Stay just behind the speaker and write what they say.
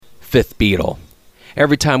fifth Beatle.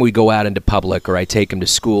 Every time we go out into public, or I take him to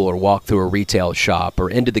school, or walk through a retail shop, or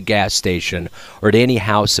into the gas station, or to any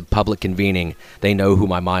house of public convening, they know who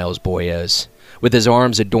my Miles boy is. With his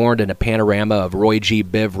arms adorned in a panorama of Roy G.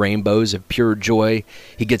 Biv rainbows of pure joy,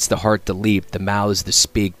 he gets the heart to leap, the mouths to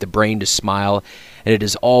speak, the brain to smile, and it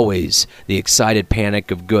is always the excited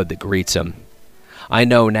panic of good that greets him. I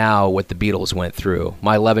know now what the Beatles went through.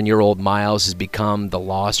 My 11-year-old Miles has become the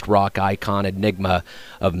lost rock icon enigma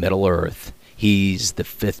of Middle Earth. He's the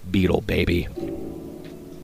fifth Beatle, baby.